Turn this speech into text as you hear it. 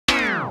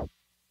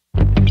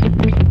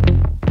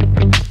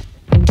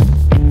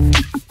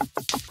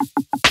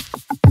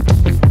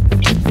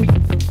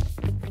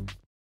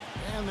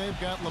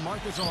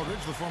Marcus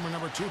Aldridge, the former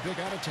 #2 pick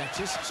out of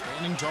Texas,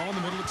 standing tall in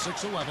the middle at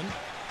 6'11".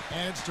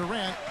 And it's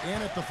Durant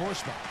in at the 4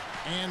 spot.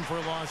 And for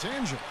Los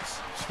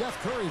Angeles,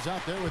 Steph Curry's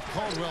out there with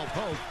Caldwell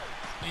Pope.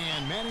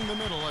 And manning the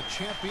middle, a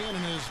champion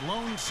in his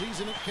lone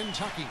season at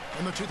Kentucky.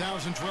 And the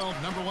 2012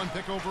 #1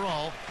 pick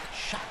overall,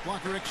 shot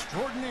blocker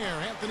extraordinaire,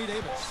 Anthony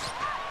Davis.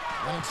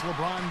 And it's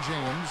Lebron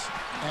James,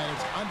 and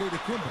it's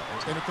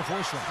Antetokounmpo in at the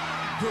 4 slot.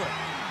 Good.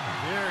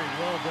 Very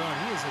well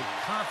done. He is a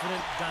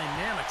confident,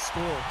 dynamic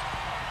scorer.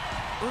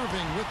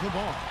 Irving with the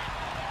ball.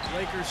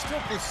 Lakers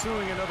still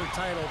pursuing another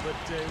title, but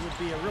it would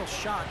be a real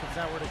shock if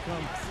that were to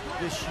come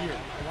this year.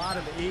 A lot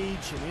of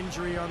age and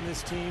injury on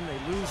this team. They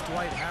lose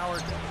Dwight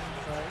Howard.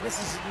 This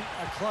is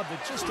a club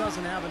that just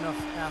doesn't have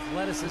enough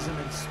athleticism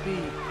and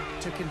speed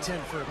to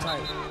contend for a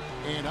title.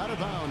 And out of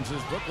bounds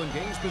as Brooklyn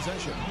gains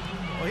possession.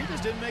 Well, he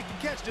just didn't make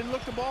the catch, didn't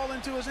look the ball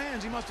into his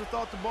hands. He must have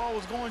thought the ball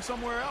was going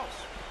somewhere else.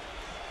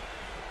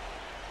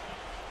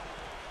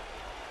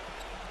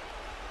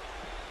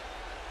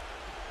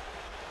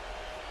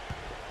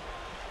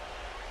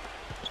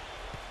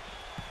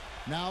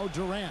 Now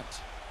Durant.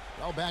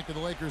 Well, back to the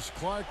Lakers.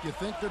 Clark, you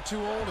think they're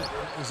too old?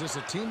 Is this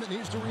a team that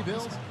needs to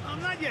rebuild?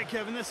 Not yet,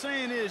 Kevin. The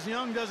saying is,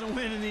 young doesn't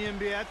win in the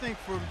NBA. I think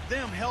for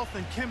them, health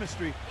and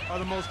chemistry are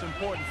the most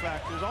important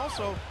factors.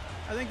 Also,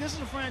 I think this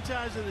is a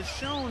franchise that has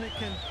shown it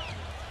can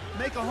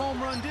make a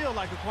home run deal,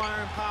 like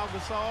acquiring Pau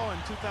Gasol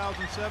in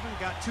 2007.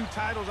 Got 2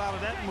 titles out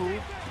of that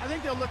move. I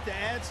think they'll look to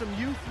add some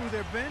youth through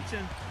their bench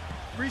and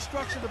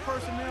restructure the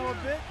personnel a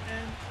bit,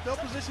 and they'll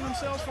position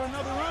themselves for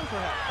another run,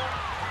 perhaps.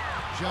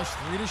 Just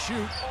 3 to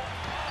shoot.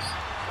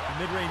 The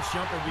mid-range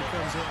jumper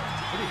becomes a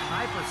pretty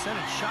high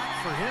percentage shot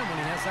for him when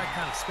he has that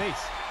kind of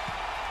space.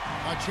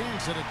 A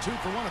chance at a 2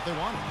 for 1 if they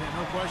want it. Yeah,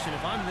 no question.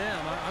 If I'm them,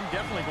 I'm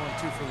definitely going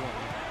 2 for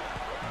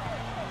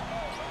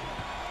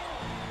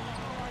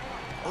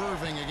 1.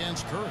 Irving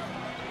against Curry.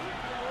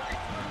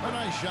 A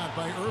nice shot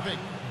by Irving.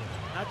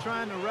 Not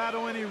trying to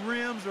rattle any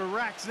rims or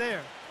racks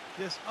there.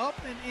 Just up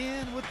and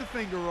in with the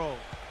finger roll.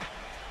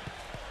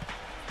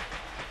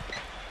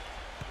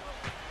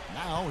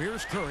 Now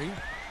here's Curry.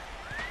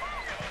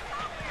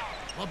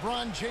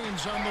 LeBron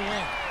James on the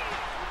wing.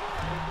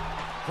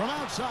 From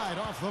outside,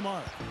 off the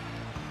mark.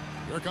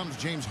 Here comes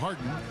James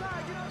Harden.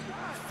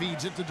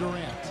 Feeds it to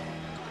Durant.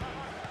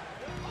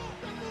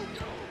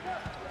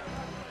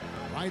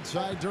 Right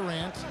side,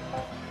 Durant.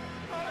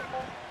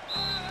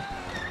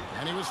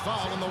 And he was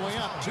fouled on the way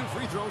up. 2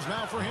 free throws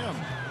now for him.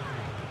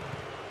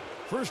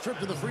 First trip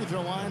to the free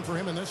throw line for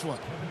him in this one.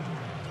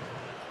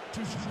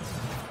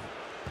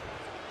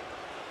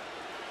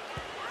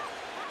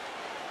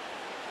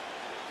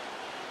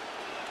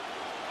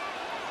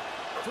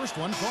 First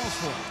one falls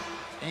for him.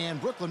 And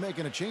Brooklyn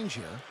making a change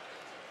here.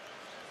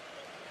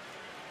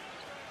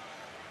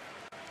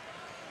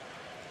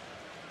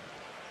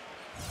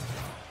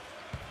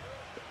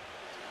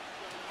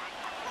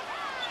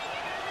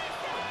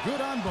 Good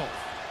on both.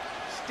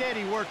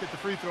 Steady work at the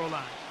free throw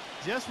line.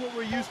 Just what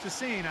we're used to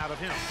seeing out of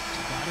him.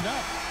 Got it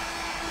up.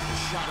 The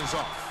shot is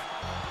off.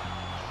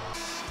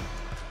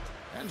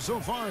 And so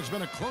far, it's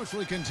been a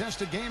closely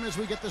contested game as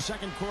we get the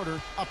second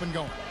quarter up and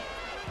going.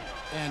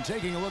 And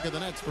taking a look at the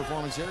Nets'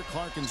 performance here,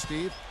 Clark and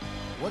Steve,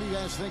 what do you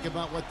guys think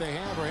about what they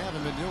have or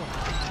haven't been doing?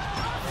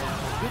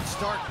 Yeah, good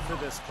start for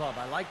this club.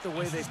 I like the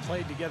way they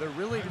played together,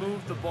 really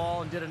moved the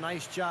ball and did a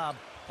nice job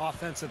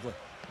offensively.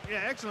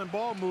 Yeah, excellent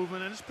ball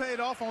movement, and it's paid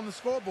off on the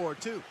scoreboard,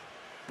 too.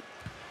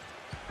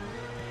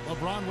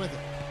 LeBron with it.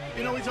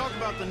 You know, we talked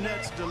about the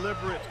Nets'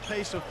 deliberate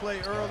pace of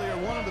play earlier.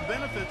 One of the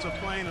benefits of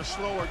playing a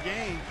slower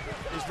game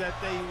is that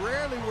they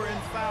rarely were in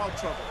foul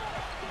trouble.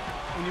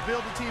 When you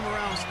build a team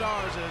around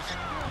stars as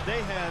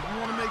they have, you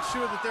want to make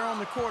sure that they're on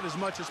the court as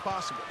much as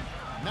possible.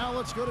 Now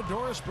let's go to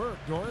Doris Burke.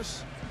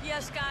 Doris?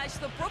 Yes, guys,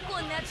 the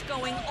Brooklyn Nets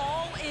going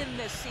all in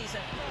this season.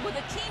 With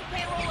a team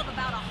payroll of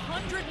about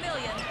 $100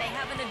 million, they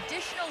have an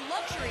additional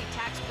luxury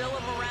tax bill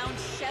of around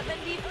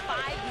 $75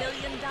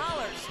 million.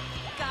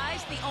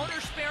 Guys, the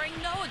owner's sparing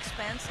no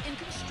expense in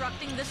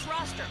constructing this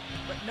roster.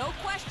 But no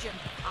question,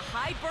 a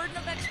high burden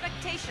of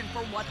expectation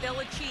for what they'll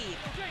achieve.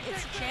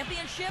 It's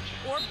championship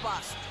or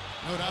bust.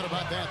 No doubt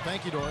about that.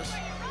 Thank you, Doris.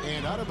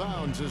 And out of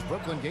bounds as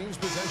Brooklyn gains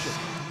possession.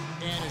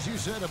 And as you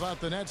said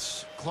about the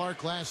Nets,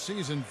 Clark, last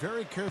season,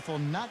 very careful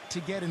not to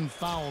get in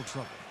foul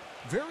trouble.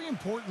 Very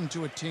important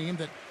to a team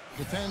that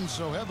depends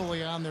so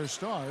heavily on their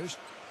stars.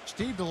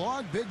 Steve, to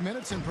log big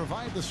minutes and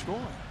provide the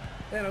scoring.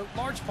 And a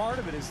large part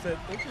of it is that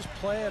they just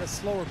play at a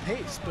slower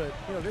pace. But,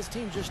 you know, this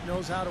team just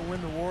knows how to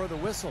win the war of the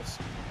whistles.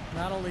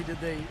 Not only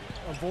did they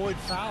avoid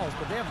fouls,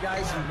 but they have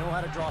guys who know how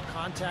to draw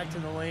contact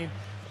in the lane,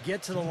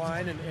 get to the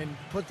line, and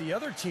put the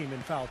other team in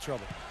foul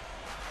trouble.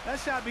 That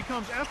shot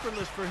becomes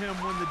effortless for him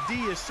when the D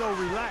is so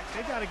relaxed.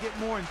 They got to get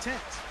more intense.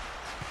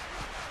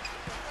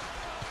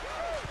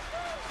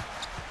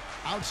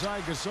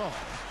 Outside Gasol.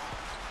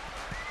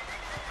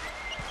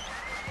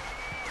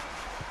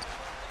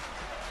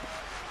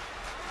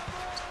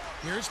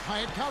 Here's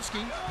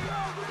Piatkowski.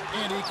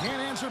 And he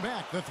can't answer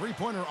back. The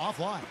three-pointer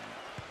offline.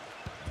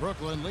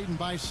 Brooklyn leading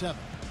by 7.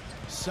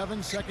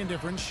 7-second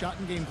difference, shot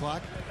and game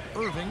clock.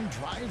 Irving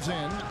drives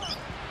in.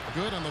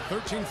 Good on the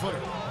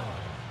 13-footer.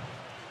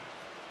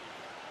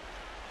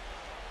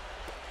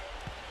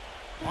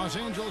 Los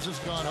Angeles has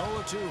gone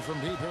 0-2 from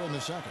deep here in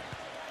the second.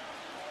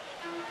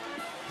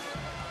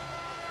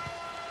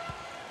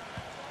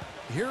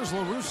 Here's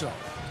LaRusso.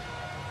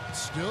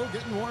 Still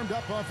getting warmed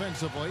up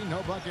offensively.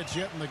 No buckets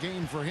yet in the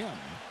game for him.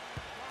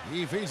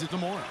 He feeds it to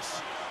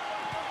Morris.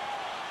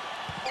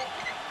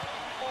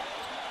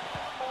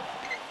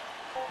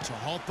 To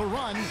halt the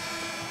run.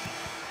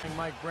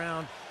 Mike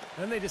Brown.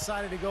 Then they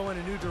decided to go in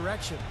a new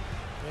direction.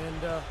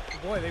 And,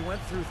 boy, they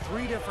went through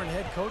 3 different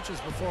head coaches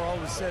before all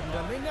was said and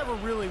done. They never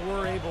really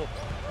were able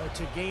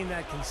to gain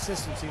that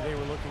consistency they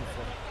were looking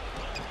for.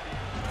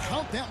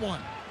 Count that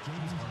one.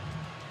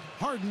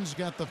 Harden's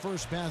got the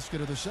first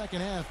basket of the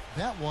second half.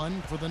 That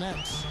one for the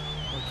Nets.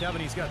 Well,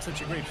 Kevin, he's got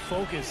such a great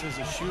focus as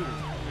a shooter.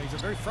 He's a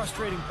very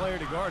frustrating player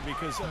to guard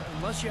because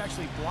unless you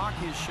actually block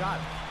his shot,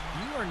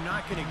 you are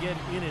not going to get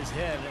in his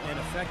head and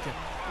affect him.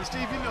 And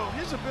Steve, you know,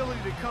 his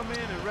ability to come in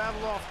and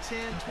rattle off 10,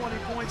 20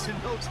 points in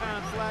no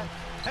time flat,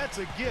 that's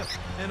a gift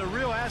and a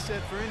real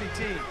asset for any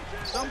team.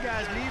 Some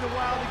guys need a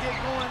while to get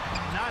going,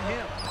 not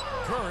him.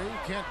 Curry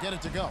can't get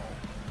it to go.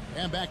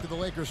 And back to the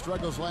Lakers'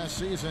 struggles last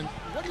season.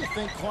 What do you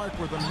think, Clark,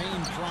 were the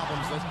main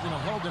problems that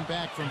held him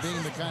back from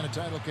being the kind of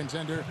title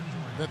contender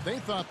that they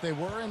thought they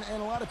were and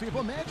a lot of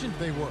people imagined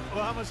they were?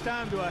 Well, how much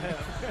time do I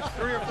have?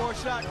 3 or 4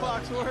 shot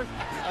clocks worth?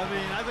 I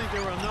mean, I think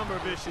there were a number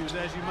of issues,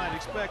 as you might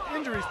expect.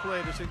 Injuries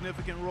played a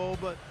significant role,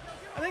 but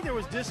I think there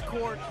was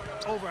discord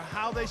over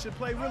how they should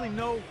play, really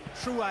no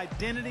true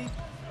identity.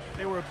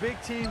 They were a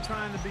big team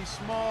trying to be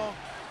small.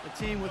 A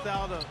team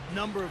without a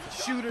number of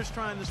shooters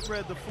trying to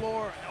spread the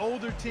floor. An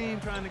older team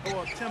trying to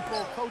go up tempo,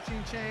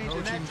 coaching change.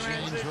 And that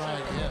transition,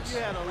 right, yes. You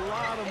had a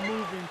lot of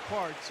moving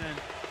parts, and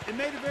it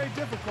made it very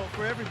difficult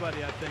for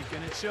everybody, I think,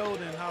 and it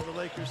showed in how the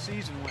Lakers'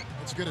 season went.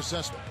 It's a good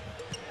assessment.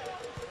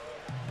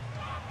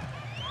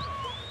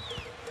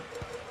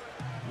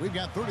 We've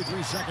got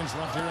 33 seconds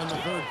left here in the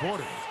third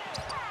quarter.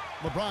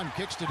 Lebron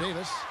kicks to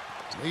Davis,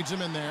 leads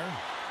him in there.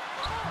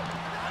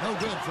 No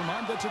good from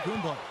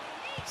Antetokounmpo.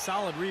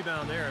 Solid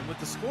rebound there, and with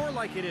the score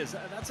like it is,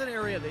 that's an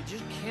area they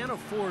just can't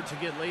afford to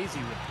get lazy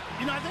with.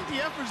 You know, I think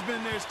the effort's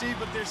been there, Steve,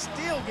 but they're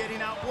still getting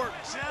outworked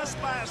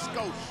just by a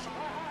skosh.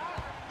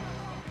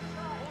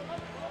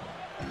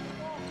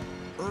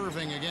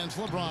 Irving against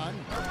LeBron,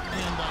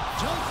 and the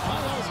dunk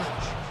by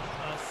Aldridge.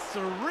 A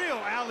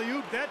surreal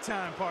alley-oop that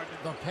time, partner.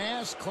 The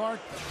pass, Clark,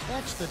 the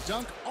catch, the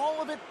dunk, all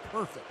of it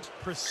perfect.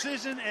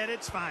 Precision at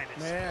its finest.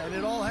 Yeah, and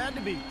it all had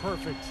to be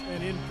perfect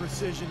and in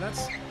precision.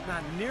 That's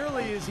not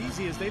nearly as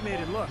easy as they made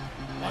it look.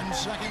 1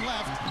 second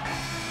left.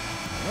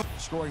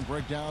 Scoring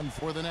breakdown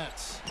for the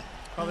Nets.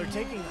 Well, they're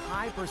taking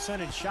high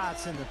percentage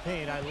shots in the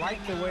paint. I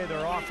like the way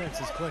their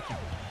offense is clicking.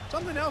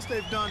 Something else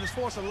they've done is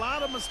force a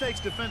lot of mistakes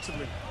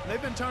defensively.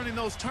 They've been turning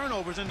those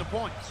turnovers into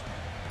points.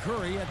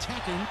 Curry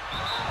attacking.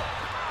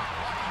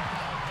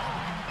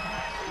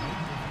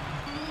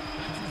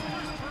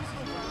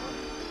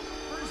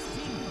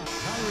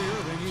 Kyrie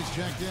Irving, he's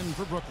checked in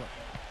for Brooklyn.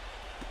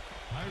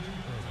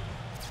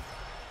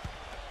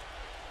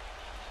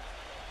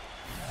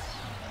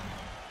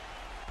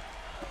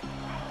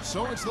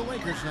 So it's the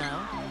Lakers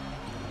now.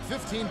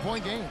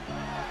 15-point game.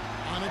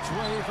 On its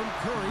way from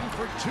Curry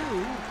for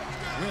 2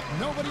 with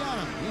nobody on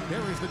him. He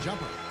buries the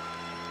jumper.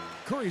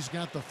 Curry's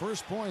got the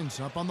first points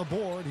up on the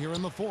board here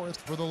in the fourth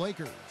for the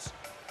Lakers.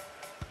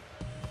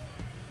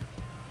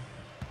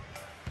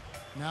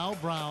 Now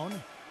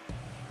Brown.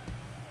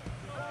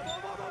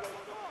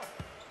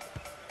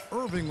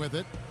 Irving with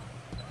it.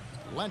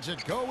 Lets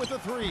it go with a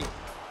 3.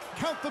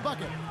 Count the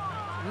bucket.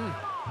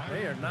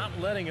 They are not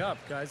letting up,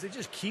 guys. They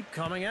just keep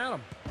coming at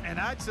them. And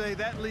I'd say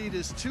that lead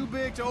is too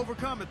big to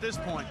overcome at this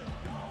point.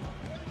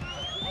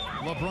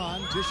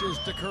 LeBron dishes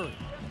to Curry.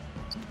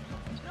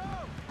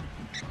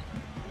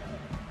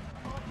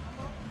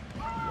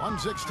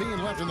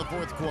 1:16 left in the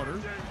fourth quarter.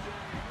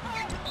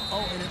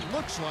 Oh, and it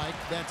looks like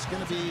that's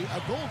going to be a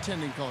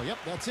goaltending call. Yep,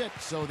 that's it.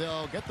 So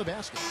they'll get the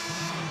basket.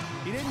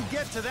 He didn't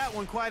get to that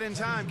one quite in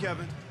time,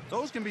 Kevin.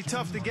 Those can be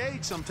tough to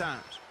gauge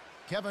sometimes.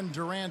 Kevin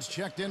Durant's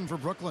checked in for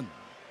Brooklyn.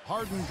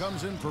 Harden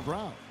comes in for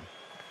Brown.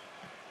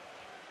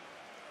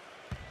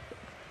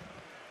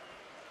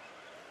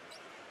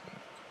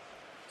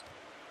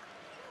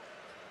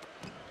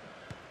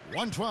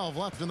 .112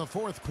 left in the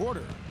fourth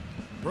quarter.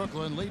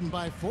 Brooklyn leading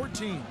by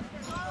 14.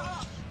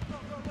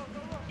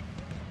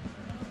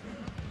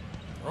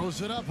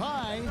 Throws it up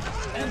high,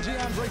 and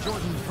DeAndre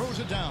Jordan throws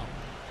it down.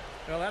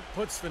 Well, that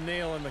puts the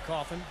nail in the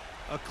coffin.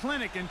 A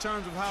clinic in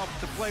terms of how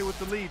to play with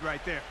the lead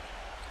right there.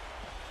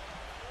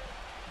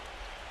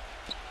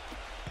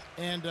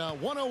 And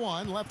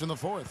 1:01 left in the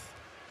fourth.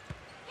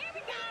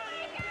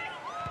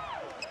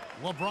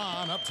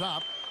 LeBron up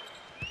top.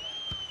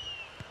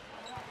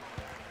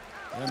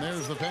 And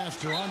there's the pass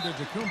to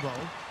Antetokounmpo.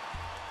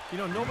 You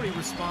know, nobody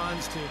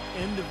responds to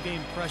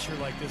end-of-game pressure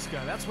like this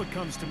guy. That's what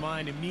comes to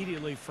mind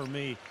immediately for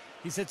me.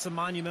 He's hit some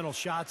monumental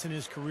shots in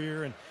his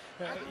career, and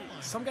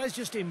some guys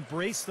just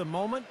embrace the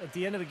moment at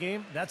the end of the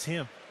game. That's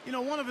him. You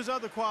know, one of his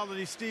other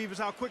qualities, Steve, is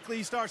how quickly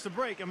he starts to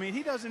break. I mean,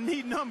 he doesn't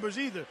need numbers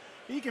either.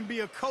 He can be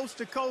a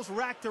coast-to-coast,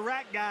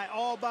 rack-to-rack guy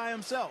all by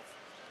himself.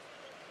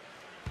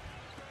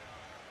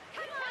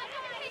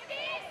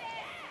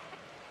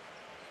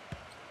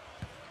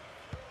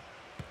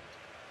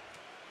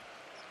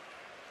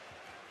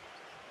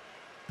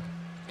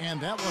 And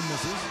that one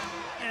misses.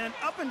 An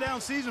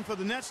up-and-down season for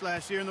the Nets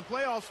last year, and the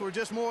playoffs were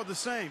just more of the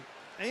same.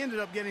 They ended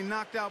up getting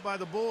knocked out by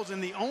the Bulls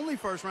in the only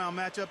first-round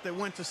matchup that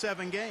went to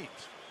 7 games.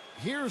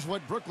 Here's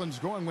what Brooklyn's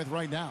going with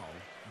right now.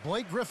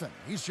 Blake Griffin,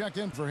 he's checked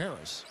in for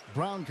Harris.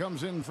 Brown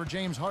comes in for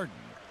James Harden.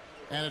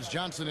 And it's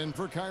Johnson in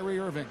for Kyrie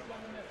Irving.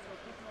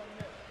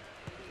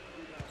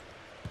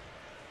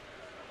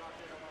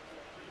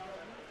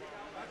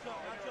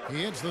 He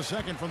hits the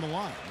second from the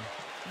line.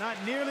 Not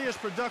nearly as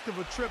productive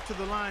a trip to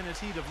the line as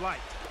he'd have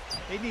liked.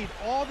 They need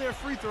all their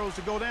free throws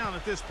to go down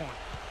at this point.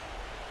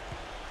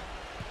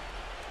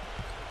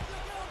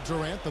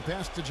 Durant, the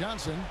pass to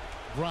Johnson.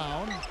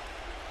 Brown.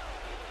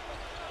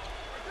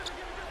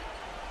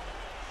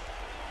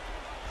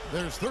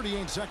 There's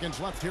 38 seconds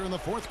left here in the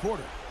fourth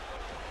quarter.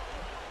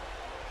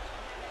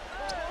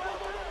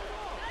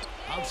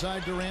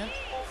 Outside Durant,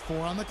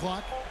 4 on the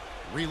clock.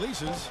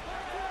 Releases.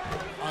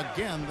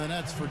 Again, the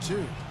Nets for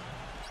 2.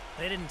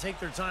 They didn't take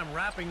their time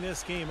wrapping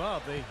this game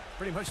up. They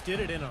pretty much did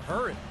it in a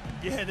hurry.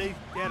 Yeah, they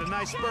had a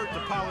nice spurt to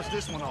polish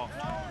this one off.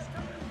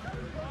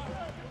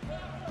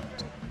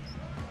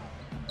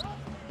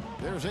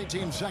 There's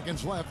 18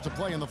 seconds left to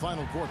play in the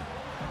final quarter.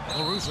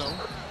 LaRusso,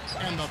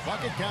 and the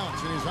bucket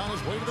counts, and he's on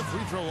his way to the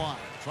free throw line.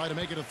 Try to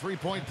make it a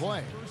 3-point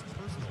play.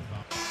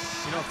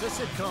 You know, if this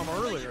had come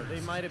earlier, they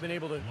might have been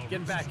able to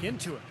get back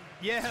into it.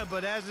 Yeah,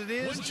 but as it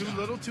is, too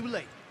little, too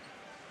late.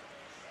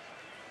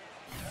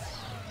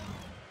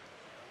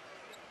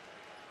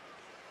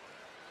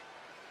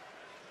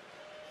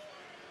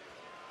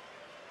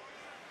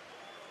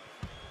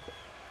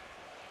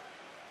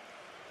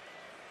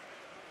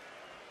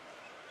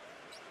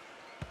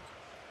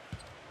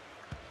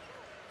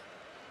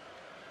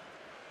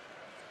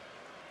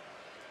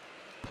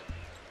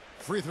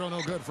 Free throw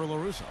no good for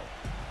LaRusso.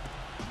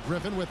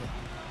 Griffin with it.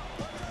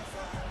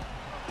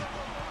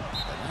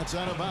 That's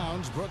out of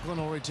bounds. Brooklyn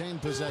will retain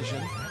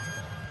possession.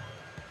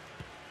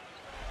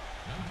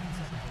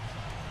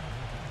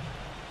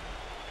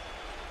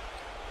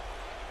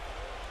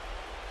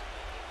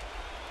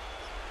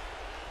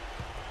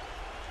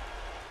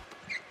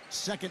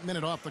 Second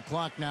minute off the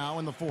clock now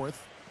in the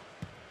fourth.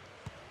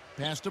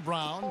 Pass to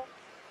Brown.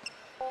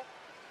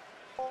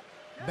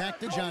 Back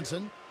to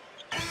Johnson.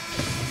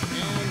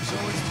 And so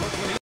it's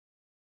Brooklyn.